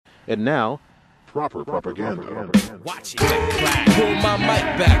And now, proper propaganda. Watch it. Pull my mic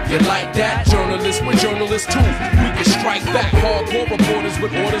back. You like that? Journalists with journalists too. We can strike back. Hardcore reporters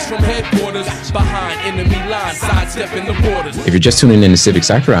with orders from headquarters. Behind enemy lines, sidestepping the borders. If you're just tuning in to Civic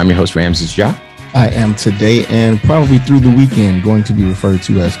Cypher, I'm your host, Ramses Ja. I am today and probably through the weekend going to be referred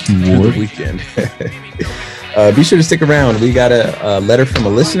to as Q Ward. Weekend. Be sure to stick around. We got a letter from a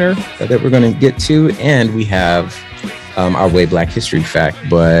listener that we're going to get to, and we have our Way Black History fact.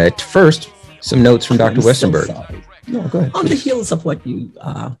 But first, some notes from Dr. Westenberg. No, go ahead. On the heels of what you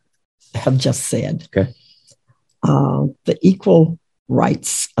have just said, okay. The Equal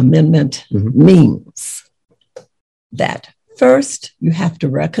Rights Amendment means that first you have to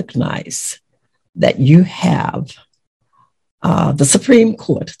recognize that you have the Supreme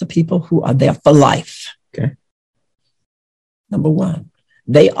Court, the people who are there for life. Okay. Number one,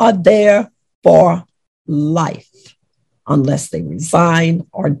 they are there for life unless they resign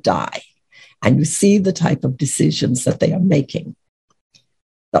or die. And you see the type of decisions that they are making.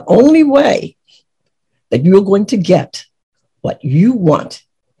 The only way that you're going to get what you want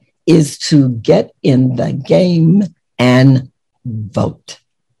is to get in the game and vote.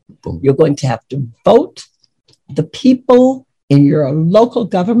 Boom. You're going to have to vote the people in your local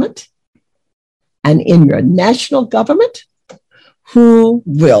government and in your national government who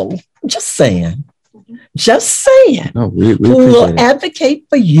will, just saying, No, we who will advocate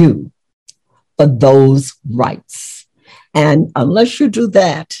for you for those rights. And unless you do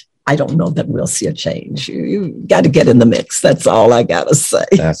that, I don't know that we'll see a change. You got to get in the mix. That's all I got to say.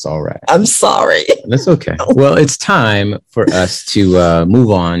 That's all right. I'm sorry. That's okay. Well, it's time for us to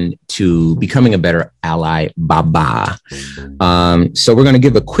move on to becoming a better ally, Baba. So we're going to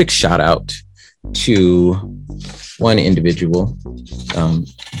give a quick shout out to one individual,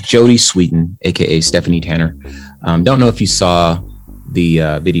 Jody Sweeten, aka Stephanie Tanner. Don't know if you saw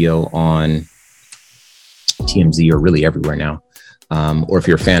the video on TMZ or really everywhere now, or if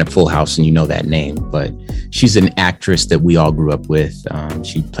you're a fan of Full House and you know that name, but she's an actress that we all grew up with.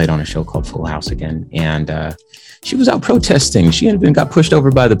 She played on a show called Full House again, and she was out protesting. She had been got pushed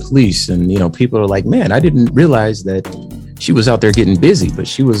over by the police, and people are like, man, I didn't realize that she was out there getting busy, but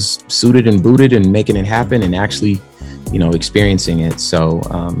she was suited and booted and making it happen and actually experiencing it. So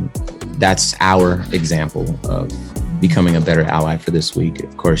that's our example of becoming a better ally for this week.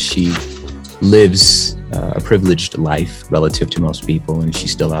 Of course, she lives a privileged life relative to most people, and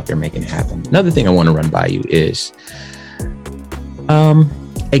she's still out there making it happen. Another thing I want to run by you is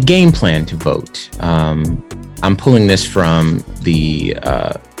a game plan to vote. I'm pulling this from the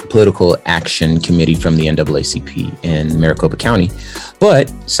Political Action Committee from the NAACP in Maricopa County. But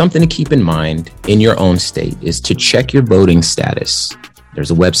something to keep in mind in your own state is to check your voting status.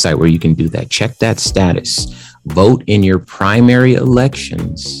 There's a website where you can do that. Check that status. Vote in your primary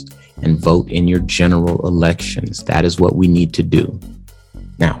elections and vote in your general elections. That is what we need to do.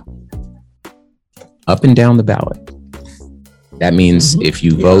 Now, up and down the ballot. That means if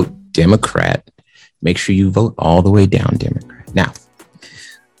you vote Democrat, make sure you vote all the way down Democrat. Now,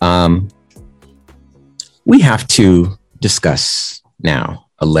 we have to discuss now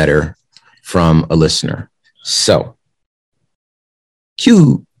a letter from a listener. So,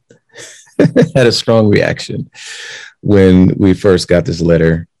 Q had a strong reaction when we first got this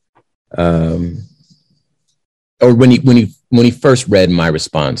letter, or when he first read my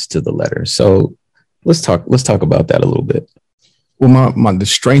response to the letter. So let's talk about that a little bit. Well, the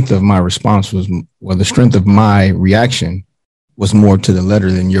strength of my response the strength of my reaction was more to the letter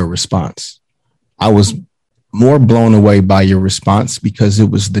than your response. I was more blown away by your response because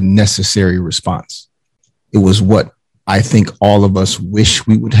it was the necessary response. It was what I think all of us wish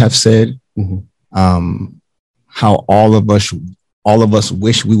we would have said. How all of us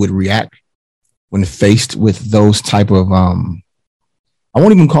wish we would react when faced with those type of I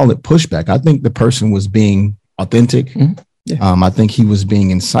won't even call it pushback. I think the person was being authentic. I think he was being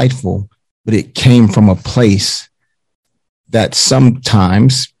insightful, but it came from a place that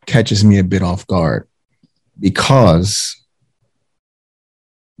sometimes catches me a bit off guard, because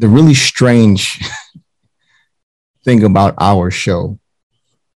the really strange thing about our show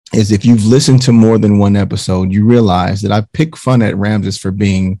is if you've listened to more than one episode, you realize that I pick fun at Ramses for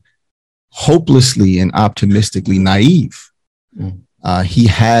being hopelessly and optimistically naive. He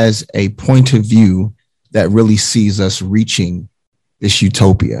has a point of view that really sees us reaching this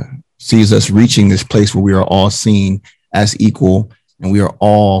utopia, sees us reaching this place where we are all seen as equal and we are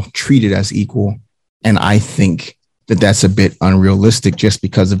all treated as equal. And I think that that's a bit unrealistic just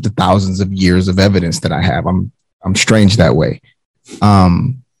because of the thousands of years of evidence that I have. I'm strange that way.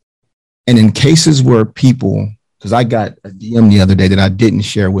 And in cases where people because I got a DM the other day that I didn't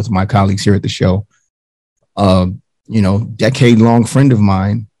share with my colleagues here at the show. Decade-long friend of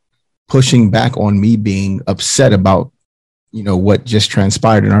mine pushing back on me being upset about, what just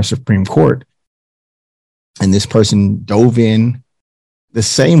transpired in our Supreme Court. And this person dove in the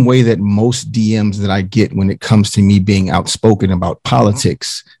same way that most DMs that I get when it comes to me being outspoken about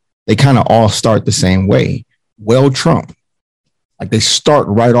politics, they kind of all start the same way. Well, Trump. Like they start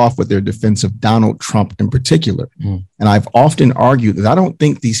right off with their defense of Donald Trump in particular. And I've often argued that I don't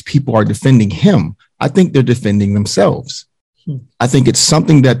think these people are defending him. I think they're defending themselves. I think it's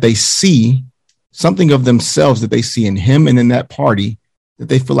something that they see, something of themselves that they see in him and in that party that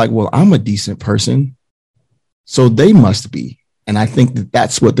they feel like, well, I'm a decent person, so they must be. And I think that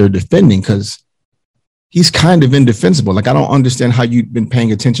that's what they're defending because he's kind of indefensible. Like, I don't understand how you've been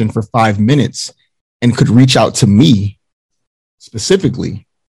paying attention for 5 minutes and could reach out to me specifically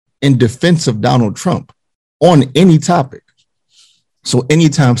in defense of Donald Trump on any topic. So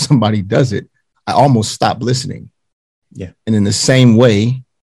anytime somebody does it, I almost stop listening. Yeah. And in the same way,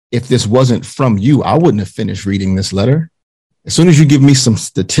 if this wasn't from you, I wouldn't have finished reading this letter. As soon as you give me some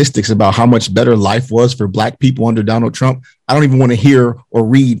statistics about how much better life was for Black people under Donald Trump, I don't even want to hear or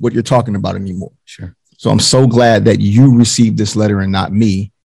read what you're talking about anymore. Sure. So I'm so glad that you received this letter and not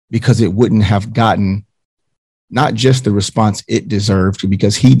me, because it wouldn't have gotten not just the response it deserved,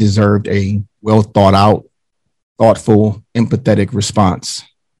 because he deserved a well thought out, thoughtful, empathetic response.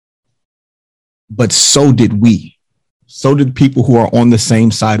 But so did we. So did people who are on the same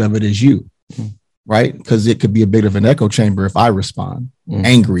side of it as you. Right? Because it could be a bit of an echo chamber if I respond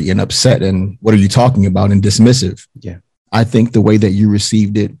angry and upset and what are you talking about and dismissive. Yeah. I think the way that you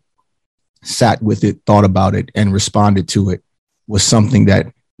received it, sat with it, thought about it, and responded to it was something that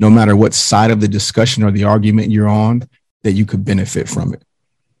no matter what side of the discussion or the argument you're on, that you could benefit from it.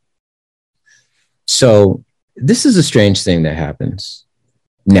 So this is a strange thing that happens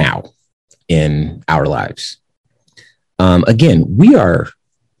now in our lives. Again, we are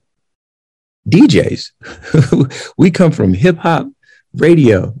DJs. We come from hip hop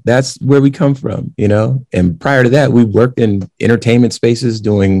radio. That's where we come from, and prior to that, we worked in entertainment spaces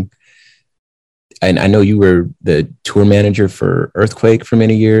doing, and I know you were the tour manager for Earthquake for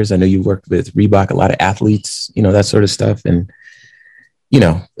many years. I know you worked with Reebok, a lot of athletes, that sort of stuff. And,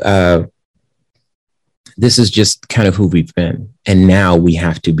 this is just kind of who we've been. And now we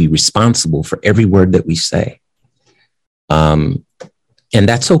have to be responsible for every word that we say. And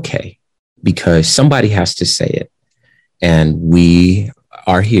that's okay, because somebody has to say it, and we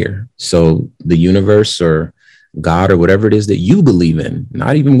are here. So the universe or God or whatever it is that you believe in,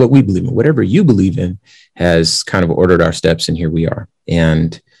 not even what we believe in, whatever you believe in, has kind of ordered our steps, and here we are.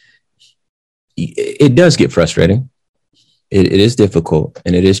 And it does get frustrating. It is difficult,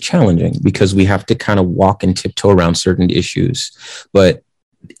 and it is challenging because we have to kind of walk and tiptoe around certain issues. But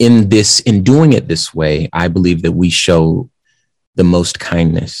in doing it this way, I believe that we show the most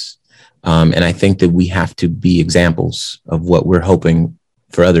kindness. And I think that we have to be examples of what we're hoping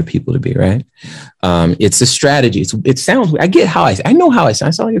for other people to be, right? It's a strategy. It sounds, I get how I know how I sound.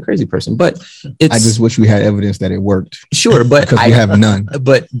 I sound like a crazy person, but I just wish we had evidence that it worked. Sure, but because we have none.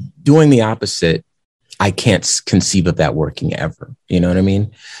 But doing the opposite, I can't conceive of that working ever. You know what I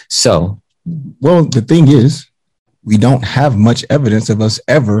mean? So, well, the thing is, we don't have much evidence of us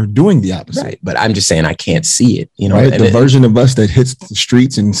ever doing the opposite. Right. But I'm just saying I can't see it. Right? The version of us that hits the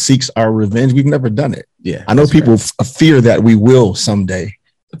streets and seeks our revenge, we've never done it. Yeah. I know people fear that we will someday.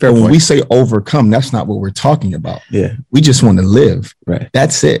 But when we say overcome, that's not what we're talking about. Yeah. We just want to live. Right.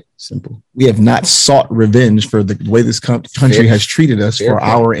 That's it. Simple. We have not sought revenge for the way this country has treated us for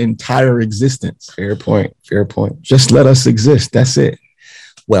our entire existence. Fair point. Fair point. Just let us exist. That's it.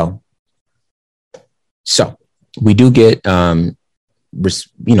 Well, so we do get,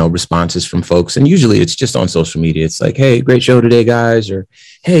 responses from folks, and usually it's just on social media. It's like, hey, great show today, guys. Or,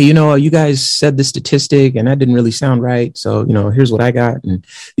 hey, you guys said this statistic and that didn't really sound right. So, here's what I got, and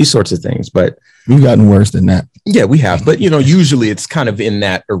these sorts of things. But we've gotten worse than that. Yeah, we have. But, usually it's kind of in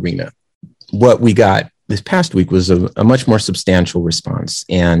that arena. What we got this past week was a much more substantial response,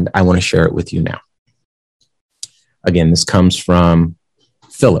 and I want to share it with you now. Again, this comes from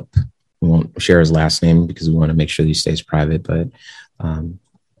Philip. We won't share his last name because we want to make sure he stays private, but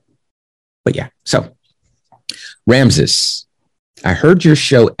yeah. So Ramses, I heard your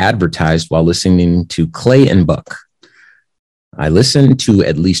show advertised while listening to Clay and Buck. I listen to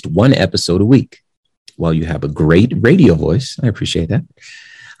at least one episode a week. While you have a great radio voice, I appreciate that,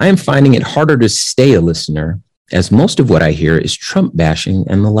 I am finding it harder to stay a listener, as most of what I hear is Trump bashing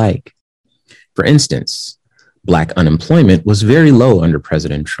and the like. For instance, Black unemployment was very low under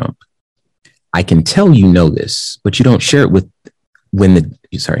President Trump. I can tell you know this, but you don't share it when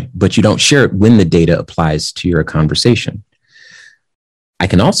the data applies to your conversation. I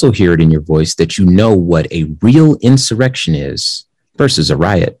can also hear it in your voice that you know what a real insurrection is versus a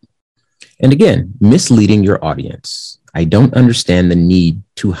riot. And again, misleading your audience. I don't understand the need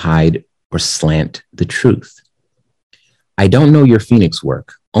to hide or slant the truth. I don't know your Phoenix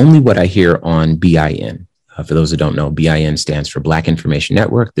work, only what I hear on BIN. For those who don't know, BIN stands for Black Information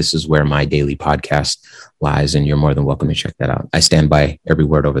Network. This is where my daily podcast lies, and you're more than welcome to check that out. I stand by every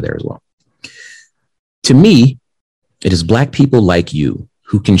word over there as well. To me, it is Black people like you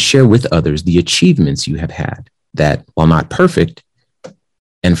who can share with others the achievements you have had that, while not perfect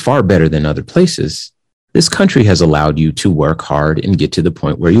and far better than other places, this country has allowed you to work hard and get to the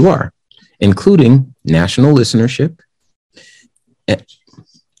point where you are, including national listenership,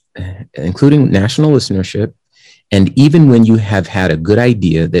 and even when you have had a good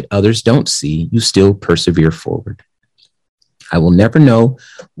idea that others don't see, you still persevere forward. I will never know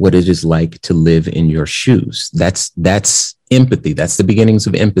what it is like to live in your shoes. That's empathy. That's the beginnings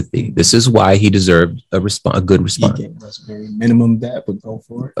of empathy. This is why he deserved a good response. He gave us very minimum that, but go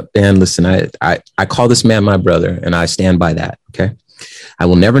for it. And listen, I call this man my brother, and I stand by that. Okay. I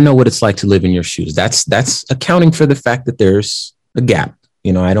will never know what it's like to live in your shoes. That's accounting for the fact that there's a gap.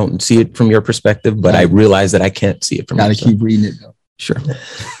 You know, I don't see it from your perspective, but I realize that I can't see it from yours. Gotta keep reading it though. Sure.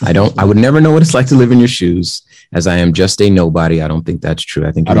 I would never know what it's like to live in your shoes, as I am just a nobody. I don't think that's true.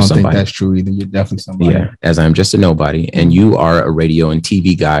 I think you're somebody. Think that's true either. You're definitely somebody. Yeah, as I'm just a nobody, and you are a radio and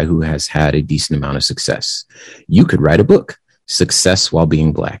TV guy who has had a decent amount of success. You could write a book, Success While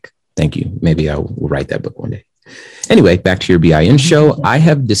Being Black. Thank you. Maybe I will write that book one day. Anyway, back to your BIN show. I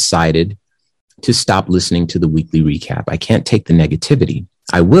have decided to stop listening to the weekly recap. I can't take the negativity.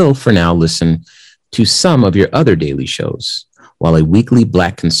 I will, for now, listen to some of your other daily shows. While a weekly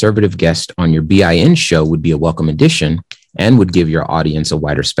Black conservative guest on your BIN show would be a welcome addition and would give your audience a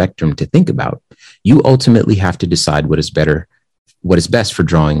wider spectrum to think about, you ultimately have to decide what is best for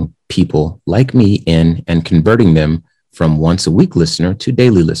drawing people like me in and converting them from once a week listener to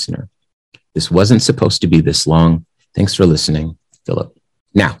daily listener. This wasn't supposed to be this long. Thanks for listening, Philip.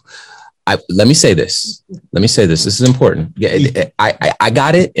 Now, let me say this. This is important. Yeah, I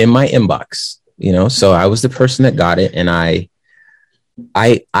got it in my inbox, you know, so I was the person that got it. And I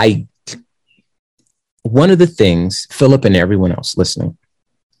one of the things, Philip and everyone else listening,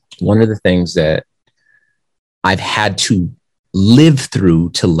 one of the things that I've had to live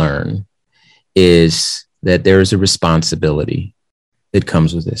through to learn is that there is a responsibility that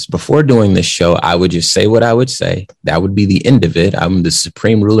comes with this. Before doing this show, I would just say what I would say. That would be the end of it. I'm the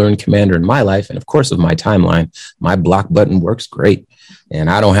supreme ruler and commander in my life. And of course, of my timeline, my block button works great. And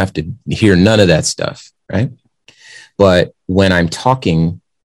I don't have to hear none of that stuff, right? But when I'm talking,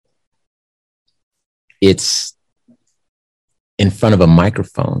 it's in front of a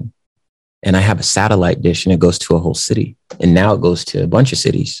microphone, and I have a satellite dish, and it goes to a whole city. And now it goes to a bunch of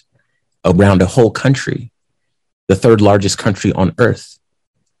cities around a whole country, the third largest country on earth.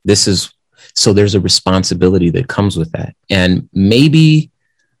 So there's a responsibility that comes with that. And maybe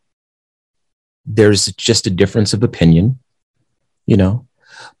there's just a difference of opinion, you know,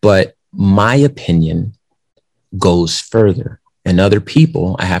 but my opinion goes further. And other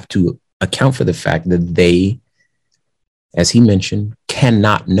people, I have to account for the fact that they, as he mentioned,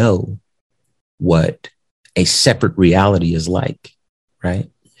 cannot know what a separate reality is like, right?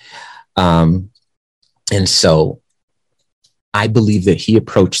 And so I believe that he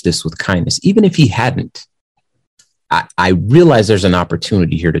approached this with kindness. Even if he hadn't, I realize there's an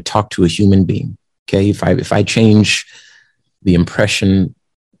opportunity here to talk to a human being. Okay, if I change the impression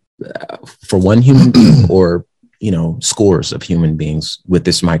for one human being, or scores of human beings with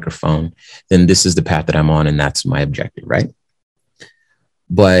this microphone, then this is the path that I'm on, and that's my objective, right?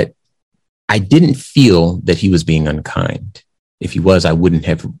 But I didn't feel that he was being unkind. If he was, I wouldn't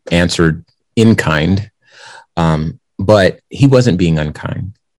have answered in kind. But he wasn't being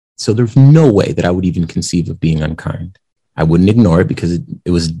unkind. So there's no way that I would even conceive of being unkind. I wouldn't ignore it because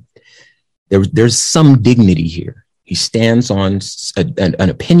there's some dignity here. He stands on an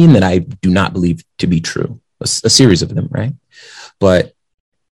opinion that I do not believe to be true, a series of them, right? But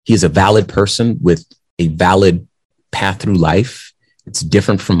he's a valid person with a valid path through life. It's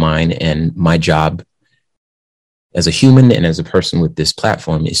different from mine, and my job as a human and as a person with this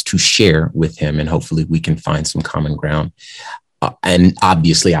platform is to share with him, and hopefully we can find some common ground. And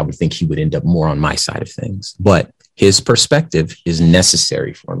obviously, I would think he would end up more on my side of things, but his perspective is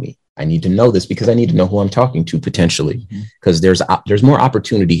necessary for me. I need to know this because I need to know who I'm talking to potentially, because there's more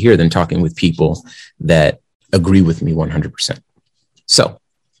opportunity here than talking with people that agree with me 100%. So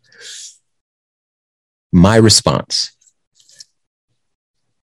My response.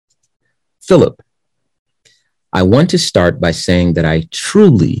 Philip, I want to start by saying that I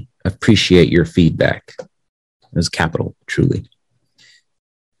truly appreciate your feedback. That's capital, truly.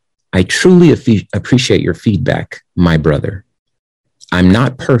 I truly appreciate your feedback, my brother. I'm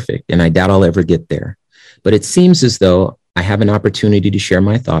not perfect, and I doubt I'll ever get there, but it seems as though I have an opportunity to share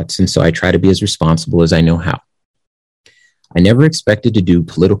my thoughts, and so I try to be as responsible as I know how. I never expected to do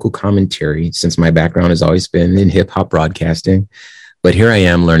political commentary since my background has always been in hip hop broadcasting, but here I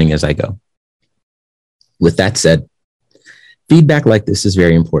am learning as I go. With that said, feedback like this is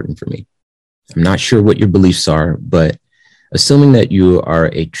very important for me. I'm not sure what your beliefs are, but assuming that you are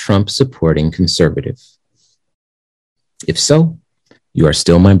a Trump supporting conservative. If so, you are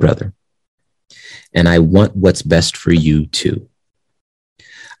still my brother. And I want what's best for you too.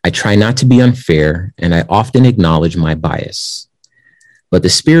 I try not to be unfair, and I often acknowledge my bias. But the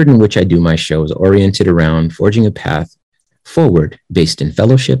spirit in which I do my show is oriented around forging a path forward based in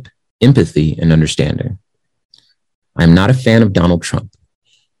fellowship, empathy, and understanding. I'm not a fan of Donald Trump.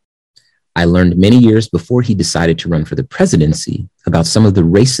 I learned many years before he decided to run for the presidency about some of the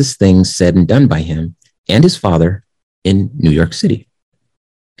racist things said and done by him and his father in New York City.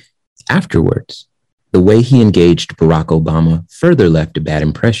 Afterwards, the way he engaged Barack Obama further left a bad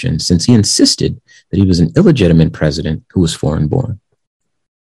impression since he insisted that he was an illegitimate president who was foreign born.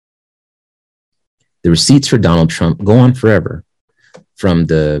 The receipts for Donald Trump go on forever, from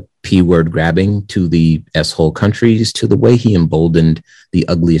the P-word grabbing to the S-hole countries to the way he emboldened the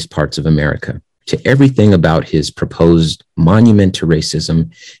ugliest parts of America, to everything about his proposed monument to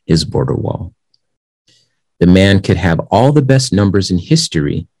racism, his border wall. The man could have all the best numbers in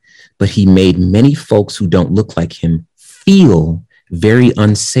history, but he made many folks who don't look like him feel very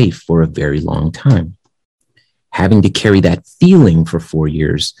unsafe for a very long time. Having to carry that feeling for 4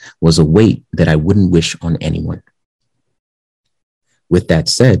 years was a weight that I wouldn't wish on anyone. With that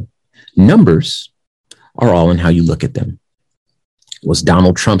said, numbers are all in how you look at them. Was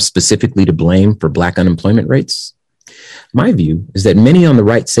Donald Trump specifically to blame for Black unemployment rates? My view is that many on the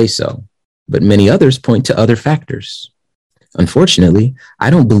right say so, but many others point to other factors. Unfortunately, I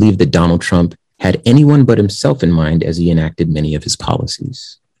don't believe that Donald Trump had anyone but himself in mind as he enacted many of his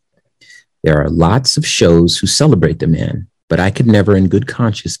policies. There are lots of shows who celebrate the man, but I could never in good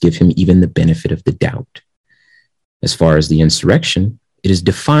conscience give him even the benefit of the doubt. As far as the insurrection, it is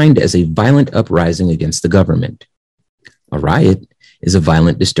defined as a violent uprising against the government. A riot is a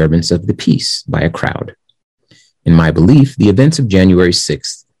violent disturbance of the peace by a crowd. In my belief, the events of January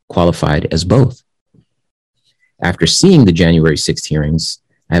 6th qualified as both. After seeing the January 6th hearings,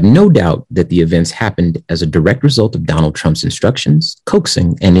 I have no doubt that the events happened as a direct result of Donald Trump's instructions,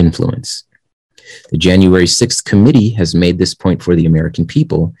 coaxing, and influence. The January 6th committee has made this point for the American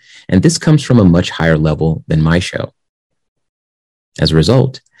people, and this comes from a much higher level than my show. As a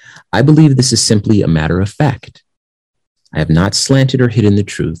result, I believe this is simply a matter of fact. I have not slanted or hidden the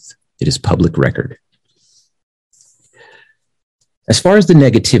truth. It is public record. As far as the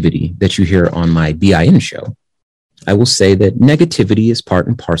negativity that you hear on my BIN show, I will say that negativity is part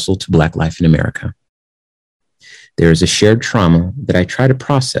and parcel to Black life in America. There is a shared trauma that I try to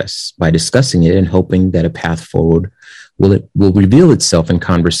process by discussing it and hoping that a path forward will reveal itself in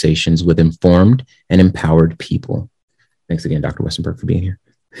conversations with informed and empowered people. Thanks again, Dr. Westenberg, for being here.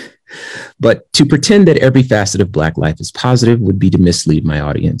 But to pretend that every facet of Black life is positive would be to mislead my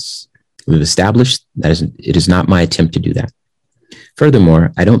audience. We've established that it is not my attempt to do that.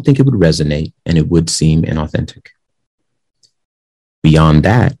 Furthermore, I don't think it would resonate and it would seem inauthentic. Beyond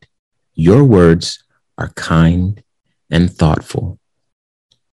that, your words are kind and thoughtful.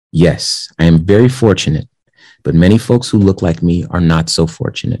 Yes, I am very fortunate, but many folks who look like me are not so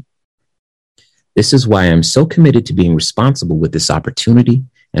fortunate. This is why I'm so committed to being responsible with this opportunity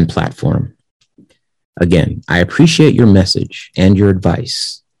and platform. Again, I appreciate your message and your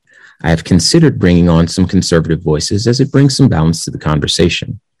advice. I have considered bringing on some conservative voices as it brings some balance to the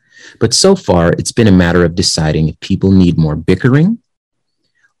conversation. But so far, it's been a matter of deciding if people need more bickering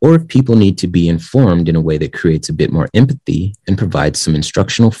or if people need to be informed in a way that creates a bit more empathy and provides some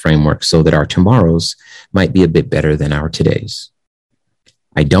instructional framework so that our tomorrows might be a bit better than our todays.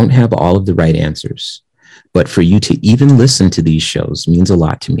 I don't have all of the right answers, but for you to even listen to these shows means a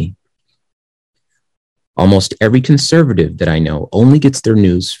lot to me. Almost every conservative that I know only gets their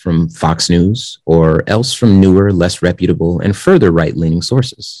news from Fox News or else from newer, less reputable, and further right-leaning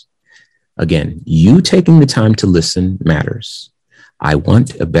sources. Again, you taking the time to listen matters. I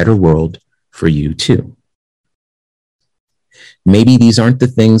want a better world for you too. Maybe these aren't the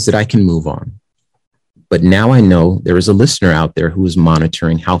things that I can move on, but now I know there is a listener out there who is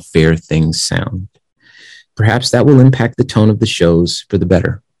monitoring how fair things sound. perhaps that will impact the tone of the shows for the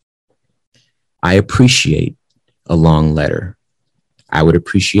better. I appreciate a long letter. I would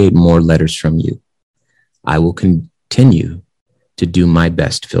appreciate more letters from you. I will continue to do my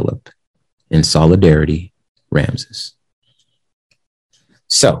best, Philip. In solidarity, Ramses.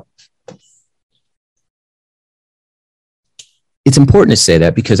 So, it's important to say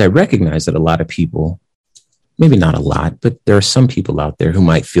that because I recognize that a lot of people, maybe not a lot, but there are some people out there who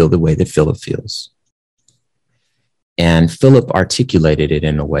might feel the way that Philip feels. And Philip articulated it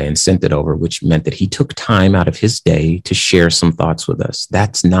in a way and sent it over, which meant that he took time out of his day to share some thoughts with us.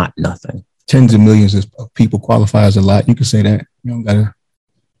 That's not nothing. Tens of millions of people qualify as a lot. You can say that. You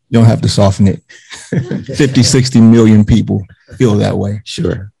don't have to soften it. 50, 60 million people feel that way.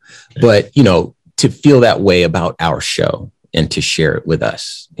 Sure. But, to feel that way about our show and to share it with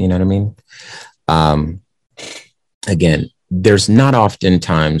us, you know what I mean? Again, there's not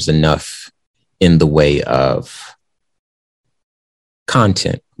oftentimes enough in the way of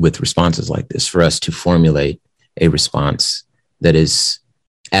content with responses like this for us to formulate a response that is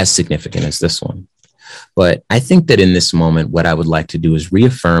as significant as this one. But I think that in this moment, what I would like to do is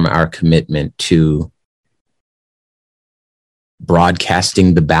reaffirm our commitment to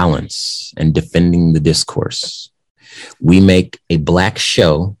broadcasting the balance and defending the discourse. We make a Black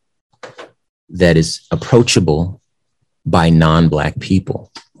show that is approachable by non-Black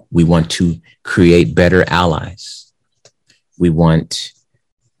people. We want to create better allies. We want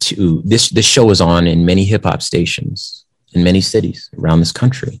to, this show is on in many hip hop stations in many cities around this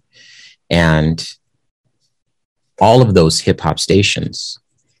country. And all of those hip hop stations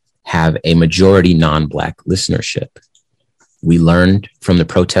have a majority non-Black listenership. We learned from the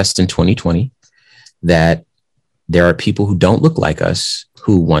protests in 2020 that there are people who don't look like us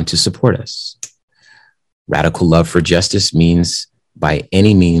who want to support us. Radical love for justice means by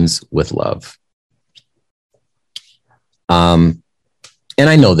any means with love. And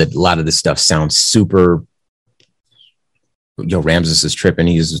I know that a lot of this stuff sounds super, Ramses is tripping.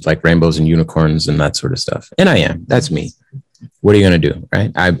 He uses like rainbows and unicorns and that sort of stuff. And I am. That's me. What are you going to do?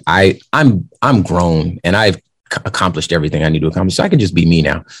 Right. I'm grown and I've accomplished everything I need to accomplish. So I can just be me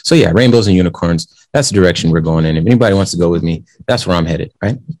now. So yeah, rainbows and unicorns. That's the direction we're going in. If anybody wants to go with me, that's where I'm headed.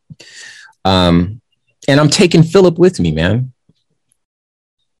 Right. And I'm taking Philip with me, man.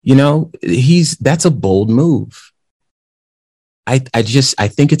 That's a bold move. I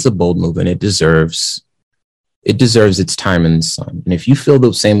think it's a bold move and it deserves its time in the sun. And if you feel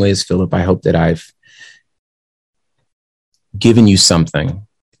the same way as Philip, I hope that I've given you something.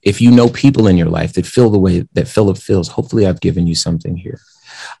 If you know people in your life that feel the way that Philip feels, hopefully I've given you something here.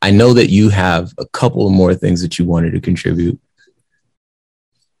 I know that you have a couple of more things that you wanted to contribute.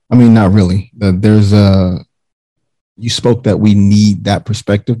 I mean, not really. You spoke that we need that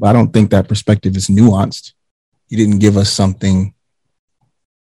perspective. I don't think that perspective is nuanced. You didn't give us something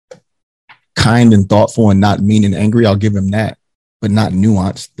kind and thoughtful and not mean and angry. I'll give him that, but not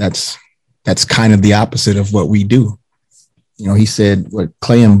nuanced. That's kind of the opposite of what we do. He said what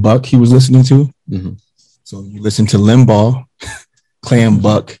Clay and Buck he was listening to. Mm-hmm. So you listen to Limbaugh, Clay and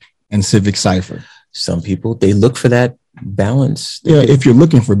Buck, and Civic Cypher. Some people, they look for that balance. Yeah, if you're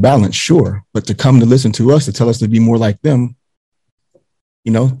looking for balance, sure. But to come to listen to us, to tell us to be more like them,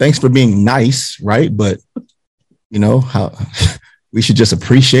 thanks for being nice, right? But how we should just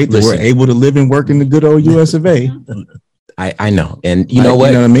appreciate that we're able to live and work in the good old US of A. I know. And you know what?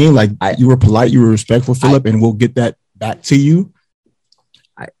 You know what I mean? Like you were polite, you were respectful, Philip, and we'll get that back to you.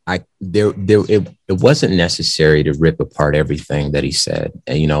 It wasn't necessary to rip apart everything that he said.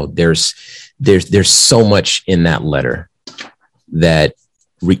 And, there's so much in that letter that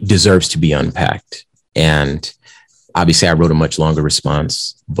deserves to be unpacked. And obviously I wrote a much longer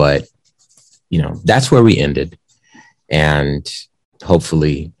response, but that's where we ended. And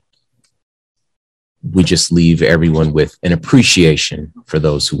hopefully we just leave everyone with an appreciation for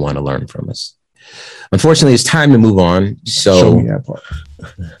those who want to learn from us. Unfortunately, it's time to move on. So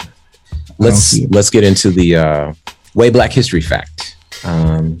let's get into the Way Black History Fact.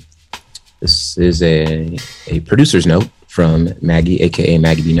 This is a producer's note from Maggie, aka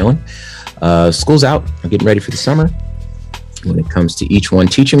Maggie B. Nolan. School's out. I'm getting ready for the summer. When it comes to each one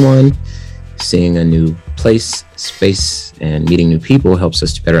teaching one, seeing a new place, space, and meeting new people helps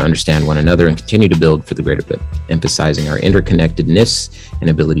us to better understand one another and continue to build for the greater good, emphasizing our interconnectedness and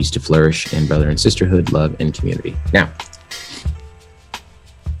abilities to flourish in brother and sisterhood, love, and community. Now,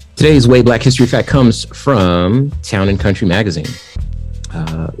 today's Way Black History Fact comes from Town and Country magazine.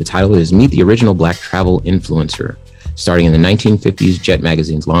 The title is Meet the Original Black Travel Influencer. Starting in the 1950s, Jet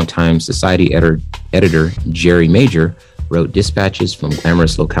Magazine's longtime society editor, Jerry Major, wrote dispatches from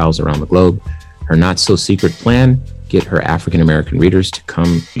glamorous locales around the globe. Her not so secret plan: get her African American readers to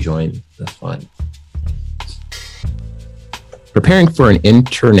come join the fun. Preparing for an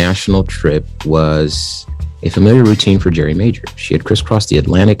international trip was a familiar routine for Jerry Major. She had crisscrossed the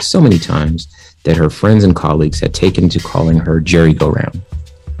Atlantic so many times that her friends and colleagues had taken to calling her Jerry Go Round.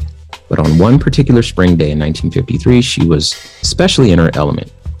 But on one particular spring day in 1953, she was especially in her element.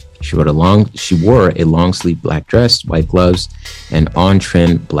 She wore a long-sleeved black dress, white gloves, and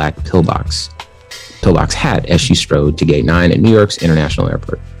on-trend black pillbox hat as she strode to Gate 9 at New York's International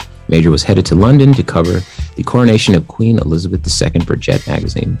Airport. Major was headed to London to cover the coronation of Queen Elizabeth II for Jet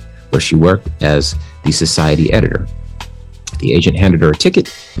magazine, where she worked as the society editor. The agent handed her a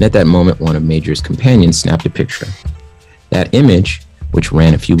ticket, and at that moment, one of Major's companions snapped a picture. That image, which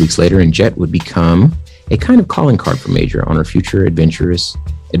ran a few weeks later in Jet, would become a kind of calling card for Major on her future adventures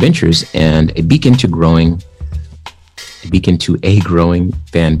and a beacon to a growing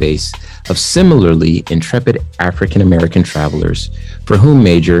fan base of similarly intrepid African-American travelers for whom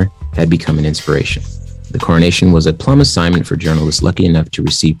Major had become an inspiration. The coronation was a plum assignment for journalists lucky enough to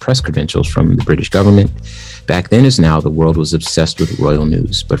receive press credentials from the British government. Back then as now, the world was obsessed with royal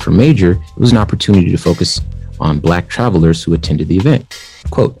news, but for Major, it was an opportunity to focus on Black travelers who attended the event.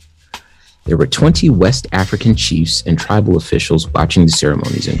 Quote, "There were 20 West African chiefs and tribal officials watching the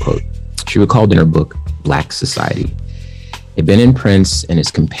ceremonies," end quote. She recalled in her book, Black Society. A Benin prince and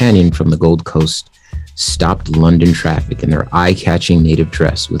his companion from the Gold Coast stopped London traffic in their eye-catching native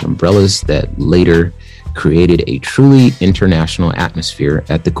dress with umbrellas that later created a truly international atmosphere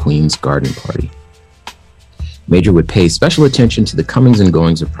at the Queen's garden party. Major would pay special attention to the comings and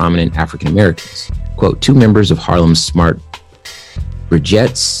goings of prominent African Americans. Quote, "Two members of Harlem's Smart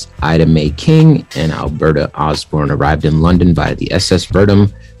Bridgettes, Ida Mae King and Alberta Osborne, arrived in London via the SS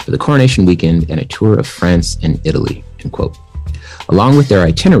Verdum for the coronation weekend and a tour of France and Italy," end quote. Along with their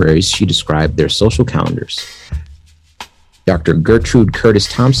itineraries, she described their social calendars. Dr. Gertrude Curtis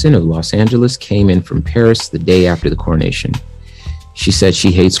Thompson of Los Angeles came in from Paris the day after the coronation. She said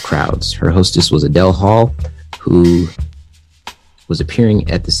she hates crowds. Her hostess was Adele Hall, who was appearing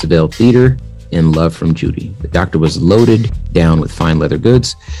at the Seville Theater in Love from Judy. The doctor was loaded down with fine leather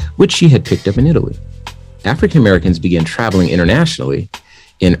goods, which she had picked up in Italy. African Americans began traveling internationally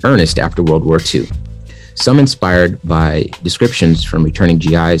in earnest after World War II. Some inspired by descriptions from returning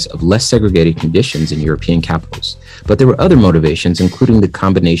GIs of less segregated conditions in European capitals. But there were other motivations, including the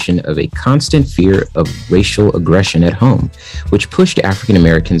combination of a constant fear of racial aggression at home, which pushed African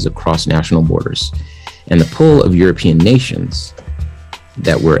Americans across national borders, and the pull of European nations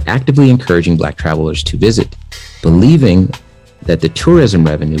that were actively encouraging Black travelers to visit, believing that the tourism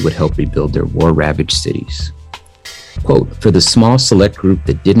revenue would help rebuild their war-ravaged cities. Quote, "For the small select group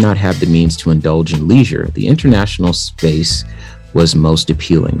that did not have the means to indulge in leisure, the international space was most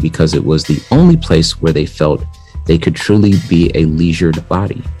appealing because it was the only place where they felt they could truly be a leisured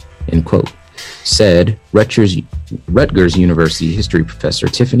body," end quote, said Rutgers University history professor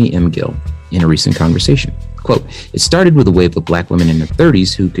Tiffany M. Gill in a recent conversation. Quote, "It started with a wave of Black women in their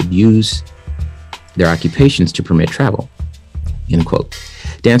 30s who could use their occupations to permit travel," end quote.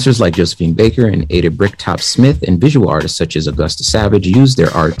 Dancers like Josephine Baker and Ada Bricktop Smith and visual artists such as Augusta Savage used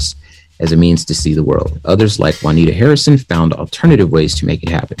their arts as a means to see the world. Others like Juanita Harrison found alternative ways to make it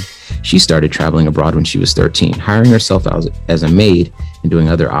happen. She started traveling abroad when she was 13, hiring herself as a maid and doing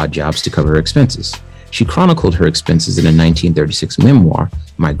other odd jobs to cover her expenses. She chronicled her expenses in a 1936 memoir,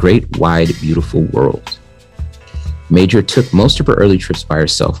 My Great Wide Beautiful World. Major took most of her early trips by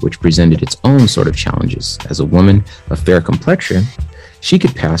herself, which presented its own sort of challenges. As a woman of fair complexion, she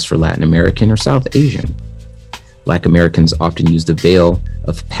could pass for Latin American or South Asian. Black Americans often used the veil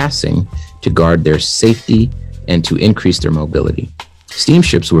of passing to guard their safety and to increase their mobility.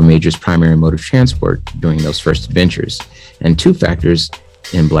 Steamships were Major's primary mode of transport during those first adventures, and two factors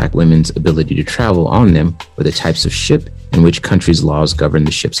in Black women's ability to travel on them were the types of ship and which country's laws governed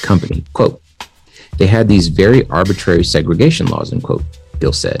the ship's company. Quote, "They had these very arbitrary segregation laws," end quote,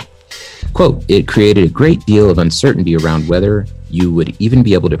 Gill said. Quote, "It created a great deal of uncertainty around whether you would even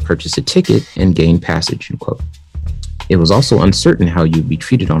be able to purchase a ticket and gain passage," end quote. "It was also uncertain how you'd be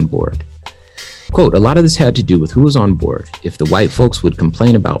treated on board." Quote, "A lot of this had to do with who was on board, if the white folks would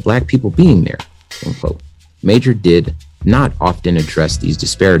complain about Black people being there," end quote. Major did not often address these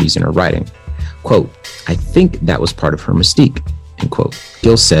disparities in her writing. Quote, "I think that was part of her mystique," end quote.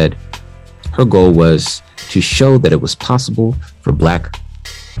 Gill said her goal was to show that it was possible for Black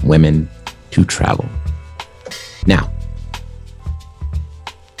women to travel. Now,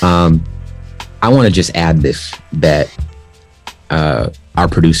 I want to just add this, that our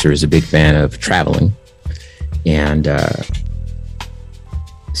producer is a big fan of traveling, and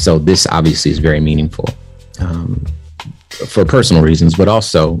So this obviously is very meaningful for personal reasons, but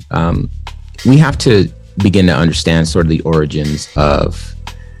also we have to begin to understand sort of the origins of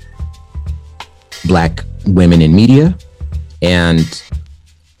Black women in media and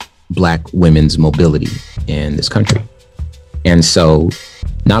Black women's mobility in this country. And so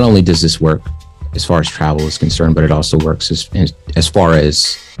not only does this work as far as travel is concerned, but it also works as far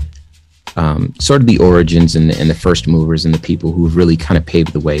as sort of the origins and the first movers and the people who've really kind of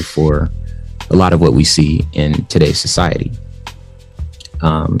paved the way for a lot of what we see in today's society.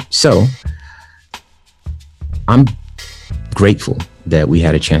 So I'm grateful that we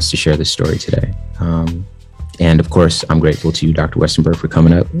had a chance to share this story today. And of course, I'm grateful to you, Dr. Westenberg, for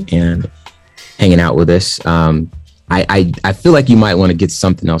coming up and hanging out with us. I feel like you might want to get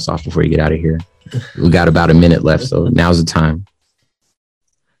something else off before you get out of here. We got about a minute left, so now's the time.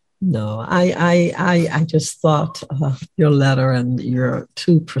 No, I just thought your letter and your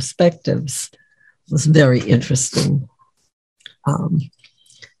two perspectives was very interesting.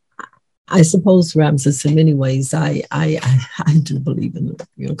 I suppose, Ramses, in many ways, I do believe in the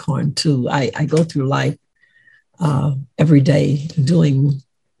unicorn too. I go through life every day doing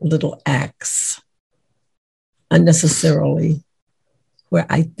little acts unnecessarily where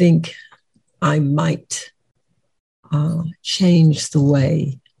I think I might change the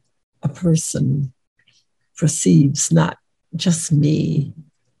way a person perceives not just me,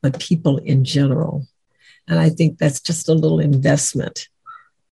 but people in general. And I think that's just a little investment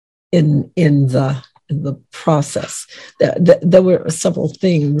in the process. There were several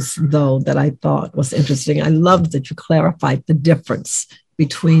things, though, that I thought was interesting. I loved that you clarified the difference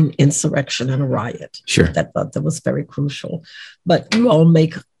between insurrection and a riot. Sure. That was very crucial. But you all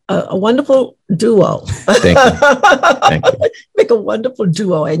make a wonderful duo. Thank you. Thank you. Make a wonderful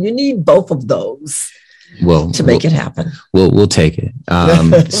duo, and you need both of those to make it happen. We'll take it.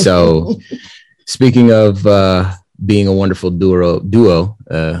 So speaking of being a wonderful duo,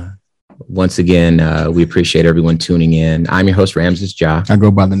 once again, we appreciate everyone tuning in. I'm your host, Ramses Ja. I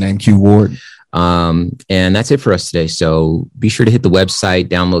go by the name Q Ward. And that's it for us today. So be sure to hit the website,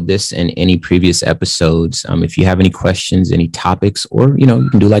 download this and any previous episodes. If you have any questions, any topics, or, you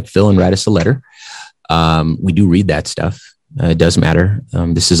can do like Phil and write us a letter. We do read that stuff. It does matter.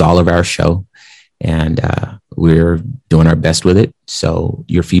 This is all of our show, and we're doing our best with it. So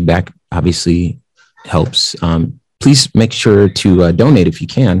your feedback obviously helps. Please make sure to donate if you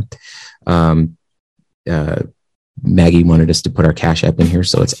can. Maggie wanted us to put our Cash App in here,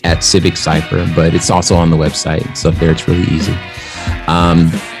 so it's at Civic Cypher, but it's also on the website. So up there, it's really easy.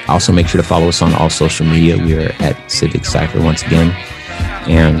 Also, make sure to follow us on all social media. We are at Civic Cypher once again.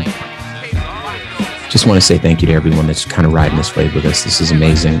 And just want to say thank you to everyone that's kind of riding this wave with us. This is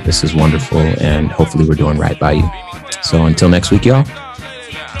amazing. This is wonderful. And hopefully we're doing right by you. So until next week, y'all.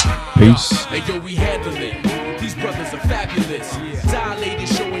 Peace. Hey, yo, we handle it. These brothers are fabulous. Dilated,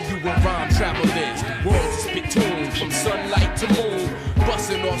 showing you what rhyme travel is. Worlds is spittoon from sunlight to moon.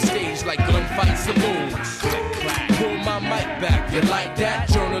 Busting off stage like gunfight saloons. Pull my mic back. You like that?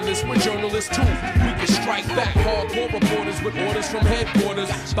 Journalists, we're journalists too. We can strike back. Hardcore reporters with orders from headquarters.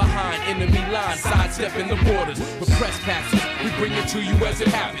 Behind enemy lines, sidestepping the borders. With press passes, we bring it to you as it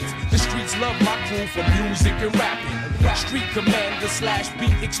happens. The streets love my crew for music and rapping. Street commander /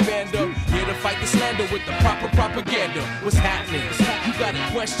 beat expander. Here to fight the slander with the proper propaganda. What's happening? You got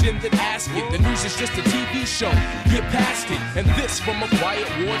a question, then ask it. The news is just a TV show. Get past it. And this from a quiet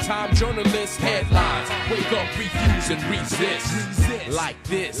wartime journalist. Headlines. Wake up, refuse, and resist. Like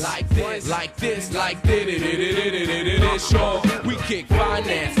this, like this, like this, like this. Sure, we kick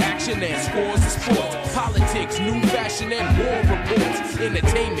finance, action, and scores of sports. Politics, new fashion, and war reports.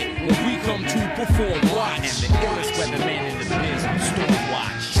 Entertainment, when we come to perform. Watch. And the illest weatherman in the biz on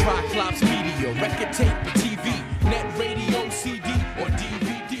Stormwatch. Triclops Media, record tape, TV, net radio, CD, or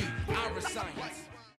DVD. Iris Science.